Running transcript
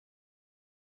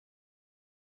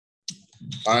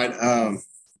All right.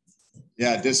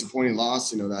 Yeah, disappointing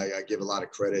loss. I give a lot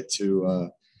of credit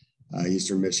to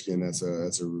Eastern Michigan. That's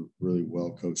a really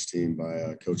well coached team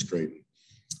by Coach Creighton.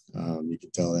 You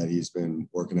can tell that he's been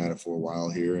working at it for a while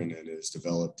here and has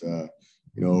developed,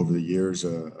 over the years,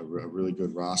 a really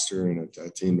good roster and a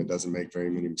team that doesn't make very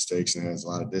many mistakes and has a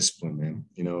lot of discipline, man.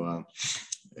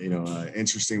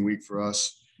 Interesting week for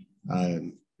us.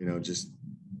 Just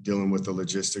dealing with the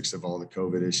logistics of all the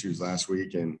COVID issues last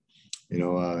week. And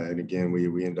again,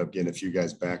 we ended up getting a few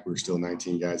guys back. We were still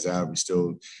 19 guys out. We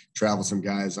still traveled some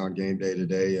guys on game day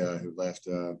today who left,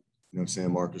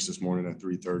 San Marcos this morning at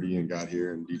 3:30 and got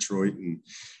here in Detroit. And,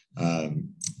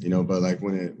 but like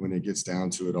when it gets down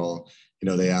to it all,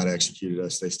 they out executed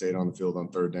us. They stayed on the field on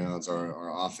third downs.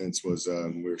 Our offense was,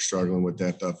 we were struggling with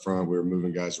depth up front. We were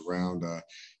moving guys around.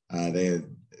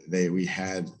 We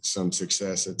had some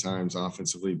success at times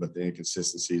offensively, but the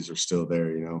inconsistencies are still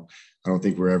there. I don't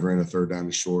think we're ever in a third down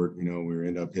and short. We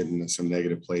end up hitting some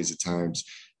negative plays at times.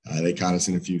 They caught us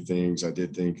in a few things. I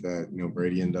did think that,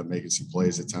 Brady ended up making some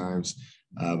plays at times,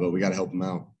 but we got to help them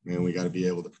out, man. We got to be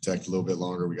able to protect a little bit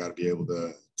longer. We got to be able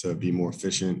to be more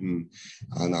efficient and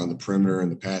on the perimeter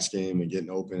and the pass game and getting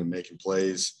open and making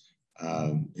plays.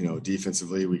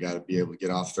 Defensively, we got to be able to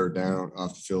get off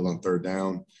the field on third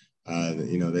down.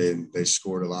 They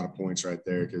scored a lot of points right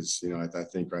there because, I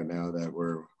think right now that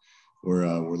we're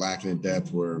lacking in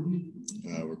depth. We're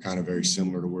kind of very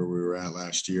similar to where we were at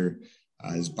last year.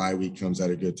 This bye week comes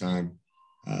at a good time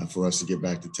for us to get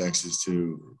back to Texas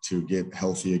to get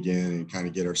healthy again and kind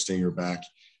of get our stinger back.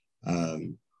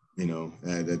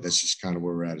 That's just kind of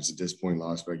where we're at. It's a disappointing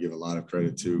loss, but I give a lot of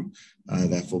credit to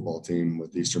that football team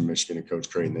with Eastern Michigan and Coach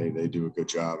Creighton. They do a good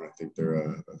job, and I think they're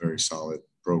a very solid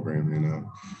program.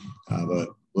 But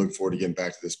look forward to getting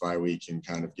back to this bye week and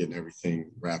kind of getting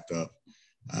everything wrapped up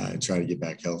and try to get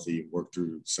back healthy, work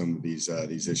through some of these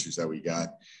issues that we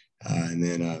got. And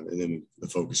then the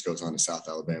focus goes on to South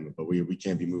Alabama, but we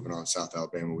can't be moving on to South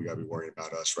Alabama. We got to be worrying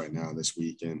about us right now this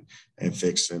week and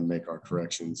fix and make our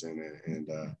corrections and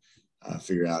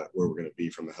figure out where we're going to be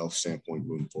from a health standpoint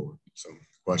moving forward. So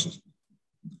questions.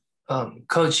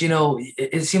 Coach,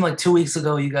 it seemed like 2 weeks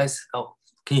ago, you guys,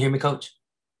 can you hear me, Coach?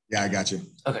 Yeah, I got you.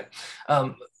 Okay.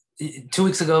 2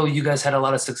 weeks ago, you guys had a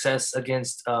lot of success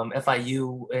against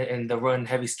FIU and the run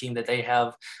heavy scheme that they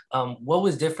have. What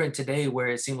was different today where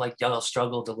it seemed like y'all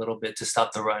struggled a little bit to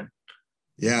stop the run?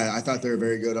 Yeah, I thought they were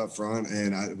very good up front,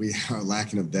 and we are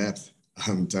lacking of depth.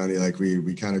 I'm telling you,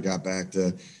 we kind of got back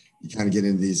to, you kind of get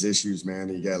into these issues, man.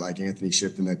 You got like Anthony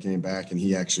Shipton that came back, and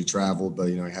he actually traveled, but,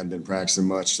 he hadn't been practicing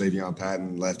much. Savion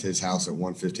Patton left his house at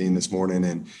 1:15 this morning,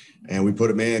 and we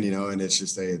put him in, and it's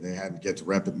just they hadn't get to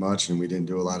rep it much, and we didn't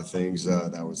do a lot of things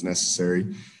that was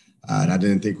necessary. And I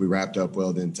didn't think we wrapped up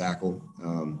well, didn't tackle.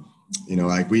 We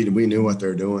knew what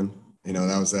they're doing.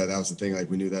 That was the thing. Like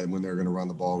we knew that when they were going to run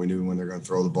the ball, we knew when they're going to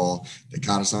throw the ball. They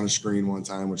caught us on a screen one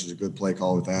time, which is a good play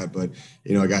call with that. But,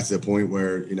 it got to the point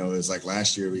where, it was like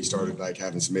last year we started like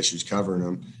having some issues covering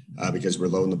them because we're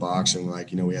loading the box and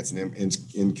we had some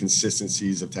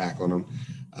inconsistencies of tackling them.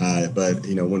 But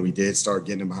when we did start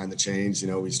getting them behind the chains,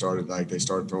 they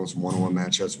started throwing some one-on-one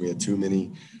matchups. We had too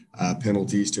many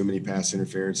penalties, too many pass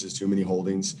interferences, too many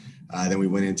holdings. Then we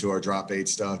went into our drop 8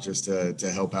 stuff just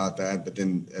to help out that. But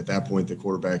then at that point, the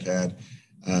quarterback had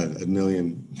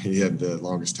he had the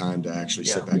longest time to actually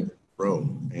sit back and throw.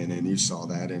 And then you saw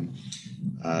that. And,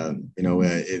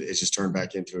 it just turned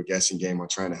back into a guessing game on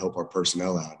trying to help our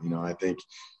personnel out. I think,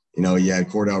 you had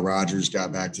Cordell Rogers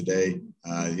got back today.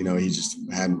 He just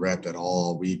hadn't repped at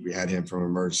all week. We had him from an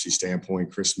emergency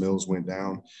standpoint. Chris Mills went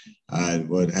down,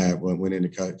 went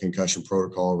into concussion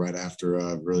protocol right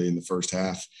after really in the first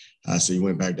half. So he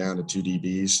went back down to 2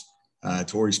 DBs.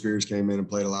 Torrey Spears came in and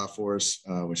played a lot for us,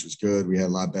 which was good. We had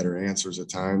a lot better answers at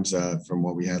times from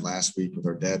what we had last week with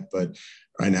our depth. But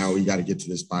right now we got to get to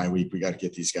this bye week. We got to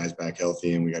get these guys back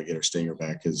healthy, and we got to get our stinger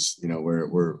back because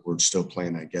we're still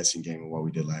playing that guessing game of what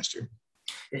we did last year.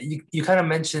 You kind of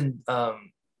mentioned,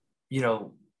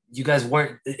 you guys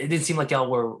weren't. It didn't seem like y'all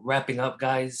were wrapping up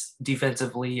guys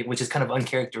defensively, which is kind of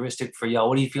uncharacteristic for y'all.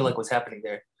 What do you feel like was happening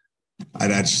there? I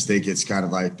just think it's kind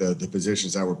of like the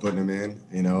positions that we're putting them in,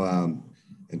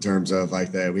 in terms of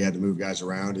like that we had to move guys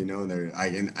around, and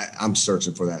I'm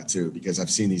searching for that too, because I've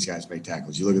seen these guys make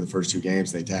tackles. You look at the first 2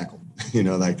 games, they tackle,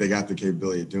 like they got the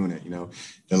capability of doing it,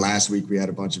 The last week we had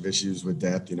a bunch of issues with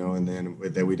depth, and then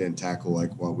we didn't tackle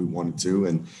like what we wanted to.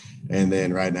 And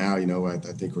then right now, I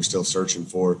think we're still searching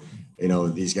for,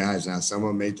 these guys. Now, some of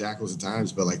them made tackles at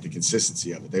times, but like the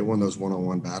consistency of it, they won those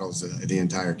one-on-one battles the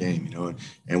entire game,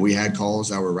 and we had calls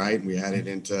that were right, and we had it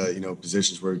into,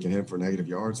 positions where we can hit for negative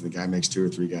yards, and the guy makes 2 or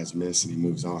 3 guys miss and he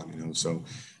moves on, so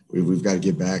we've got to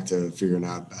get back to figuring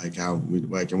out like how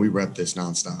and we rep this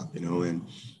nonstop,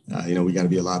 and we got to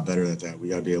be a lot better at that. We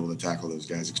got to be able to tackle those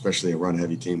guys, especially a run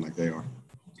heavy team like they are.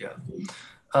 Yeah.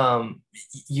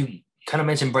 You kind of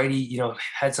mentioned Brady,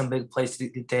 had some big plays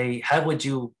today. How would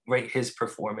you rate his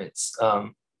performance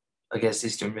against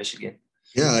Eastern Michigan?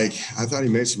 Yeah, I thought he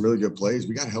made some really good plays.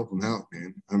 We got to help him out,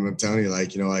 man. I'm telling you,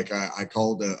 I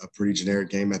called a pretty generic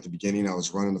game at the beginning. I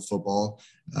was running the football,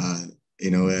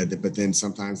 but then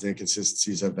sometimes the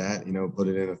inconsistencies of that, put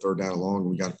it in a third down and long,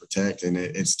 we got to protect. And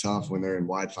it's tough when they're in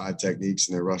wide 5 techniques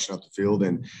and they're rushing up the field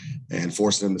and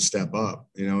forcing them to step up,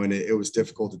 and it was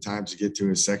difficult at times to get to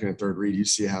his second and third read. You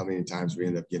see how many times we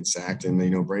end up getting sacked.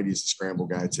 And, Brady's a scramble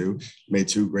guy too, made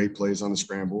 2 great plays on the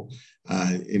scramble,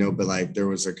 but there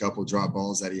was a couple drop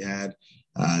balls that he had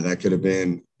that could have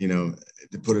been, to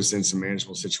put us in some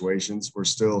manageable situations. We're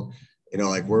still,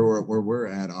 where we're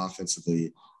at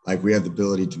offensively, we have the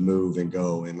ability to move and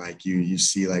go. And you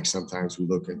see, sometimes we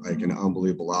look at an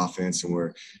unbelievable offense and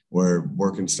we're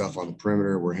working stuff on the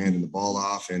perimeter. We're handing the ball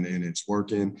off and it's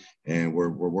working, and we're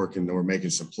working, we're making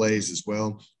some plays as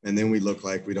well. And then we look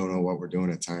like we don't know what we're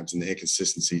doing at times, and the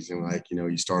inconsistencies. And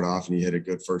you start off and you hit a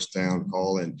good first down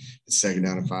call and it's 2nd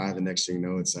down and 5. And next thing you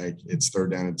know, it's 3rd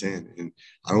down and 10. And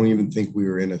I don't even think we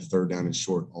were in a 3rd down and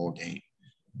short all game.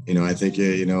 I think,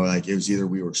 it was either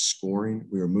we were scoring,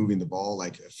 we were moving the ball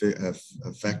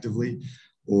effectively,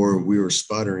 or we were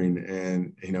sputtering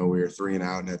and, we were 3 and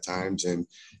out at times and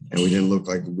we didn't look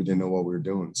like we didn't know what we were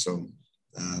doing. So,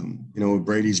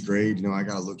 Brady's great. I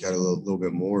got to look at it a little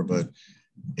bit more, but,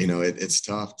 it's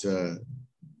tough to,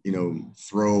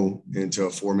 throw into a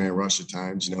 4-man rush at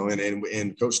times,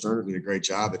 and Coach Sterner did a great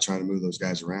job at trying to move those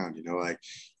guys around.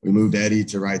 We moved Eddie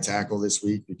to right tackle this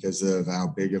week because of how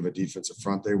big of a defensive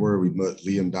front they were. We moved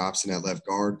Liam Dobson at left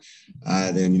guard.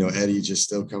 Then, Eddie just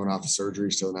still coming off of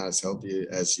surgery, still not as healthy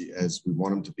as we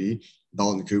want him to be.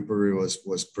 Dalton Cooper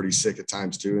was pretty sick at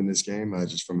times too in this game,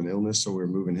 just from an illness. So we were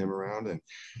moving him around,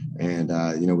 and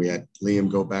we had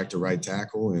Liam go back to right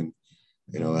tackle, and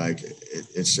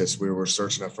it's just we were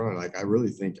searching up front. I really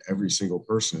think every single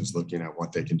person is looking at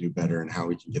what they can do better and how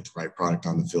we can get the right product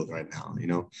on the field right now.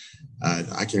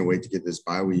 I can't wait to get this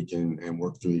bye week and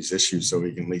work through these issues so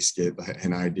we can at least get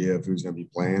an idea of who's going to be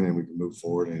playing, and we can move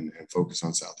forward and focus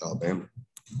on South Alabama.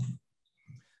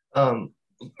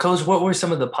 Coach, what were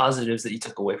some of the positives that you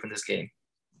took away from this game?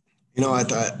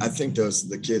 I think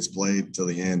the kids played till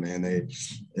the end, man. They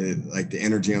the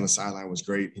energy on the sideline was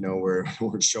great. We're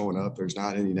showing up. There's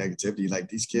not any negativity.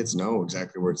 These kids know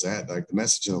exactly where it's at. The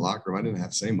message in the locker room, I didn't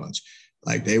have to say much.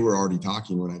 They were already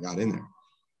talking when I got in there.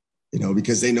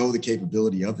 Because they know the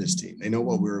capability of this team. They know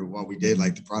what we did,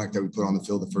 the product that we put on the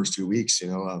field the first 2 weeks,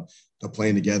 of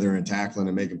playing together and tackling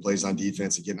and making plays on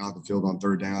defense and getting off the field on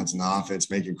 3rd downs, and the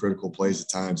offense making critical plays at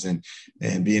times and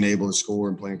being able to score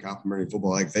and playing complimentary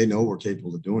football. They know we're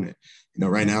capable of doing it.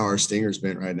 Right now our stinger's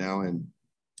bent right now. And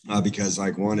because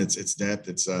one, it's depth.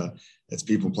 It's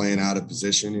people playing out of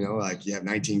position, you have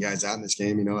 19 guys out in this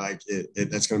game,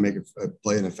 that's going to make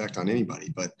play an effect on anybody.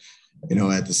 But,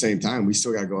 at the same time, we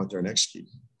still got to go out there and execute.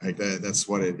 That's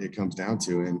what it comes down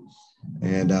to.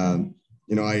 And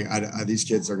these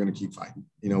kids are going to keep fighting.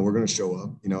 We're going to show up.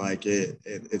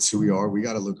 It's who we are. We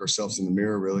got to look ourselves in the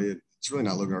mirror. Really, it's really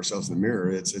not looking ourselves in the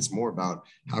mirror. It's more about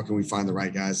how can we find the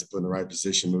right guys to put in the right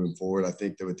position moving forward. I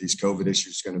think that with these COVID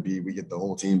issues, it's going to be we get the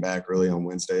whole team back really on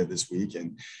Wednesday of this week,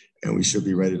 and we should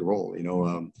be ready to roll.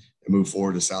 And move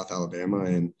forward to South Alabama,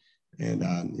 and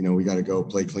we got to go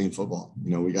play clean football.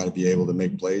 We got to be able to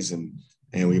make plays and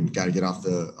we've got to get off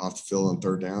the field on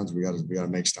 3rd downs. We got to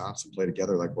make stops and play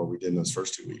together like what we did in those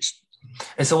first 2 weeks.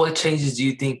 And so what changes do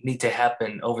you think need to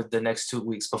happen over the next 2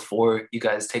 weeks before you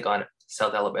guys take on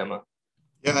South Alabama?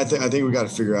 Yeah, I think we got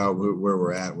to figure out where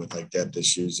we're at with depth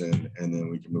issues, and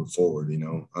then we can move forward.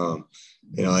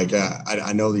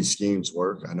 I know these schemes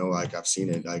work. I know I've seen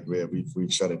it.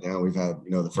 We've shut it down. We've had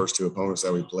the first 2 opponents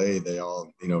that we played. They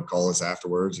all call us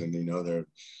afterwards, and they're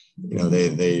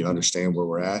they understand where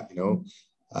we're at. And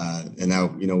now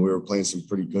we were playing some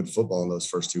pretty good football in those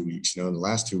first 2 weeks. The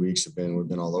last 2 weeks we've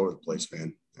been all over the place,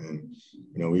 man. And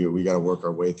we got to work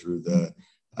our way through the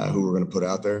who we're going to put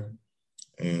out there,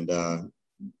 and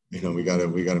we got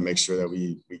to make sure that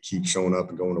we keep showing up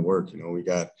and going to work.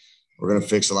 We're going to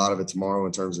fix a lot of it tomorrow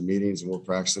in terms of meetings, and we'll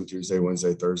practice them Tuesday,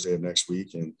 Wednesday, Thursday of next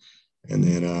week. And And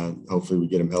then hopefully we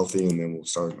get them healthy, and then we'll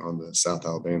start on the South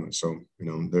Alabama. So, you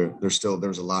know, there's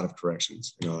a lot of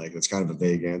corrections, you know, like it's kind of a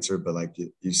vague answer, but like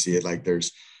you see it, like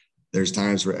there's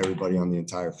times where everybody on the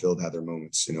entire field had their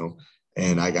moments, you know,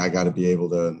 and I got to be able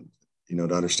to, you know,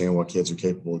 to understand what kids are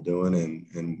capable of doing.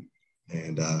 And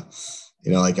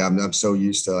you know, like I'm so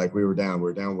used to, like, we're down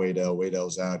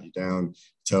Waddell's out, you down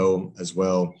Toe as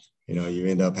well. You know, you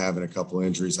end up having a couple of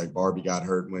injuries, like Barbie got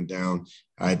hurt and went down.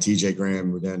 I had TJ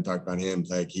Graham, we then talked about him,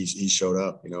 like he showed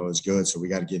up, you know, it was good. So we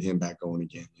got to get him back going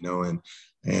again, you know, and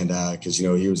because, you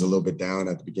know, he was a little bit down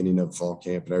at the beginning of fall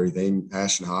camp and everything.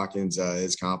 Ashton Hawkins,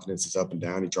 his confidence is up and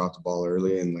down. He dropped the ball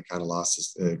early and like, kind of lost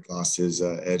his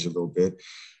edge a little bit.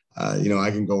 You know,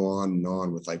 I can go on and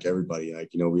on with like everybody. Like,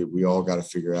 you know, we all got to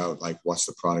figure out like what's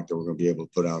the product that we're going to be able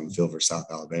to put out in the field for South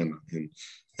Alabama.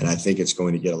 And I think it's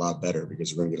going to get a lot better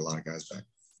because we're going to get a lot of guys back.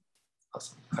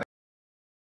 Awesome.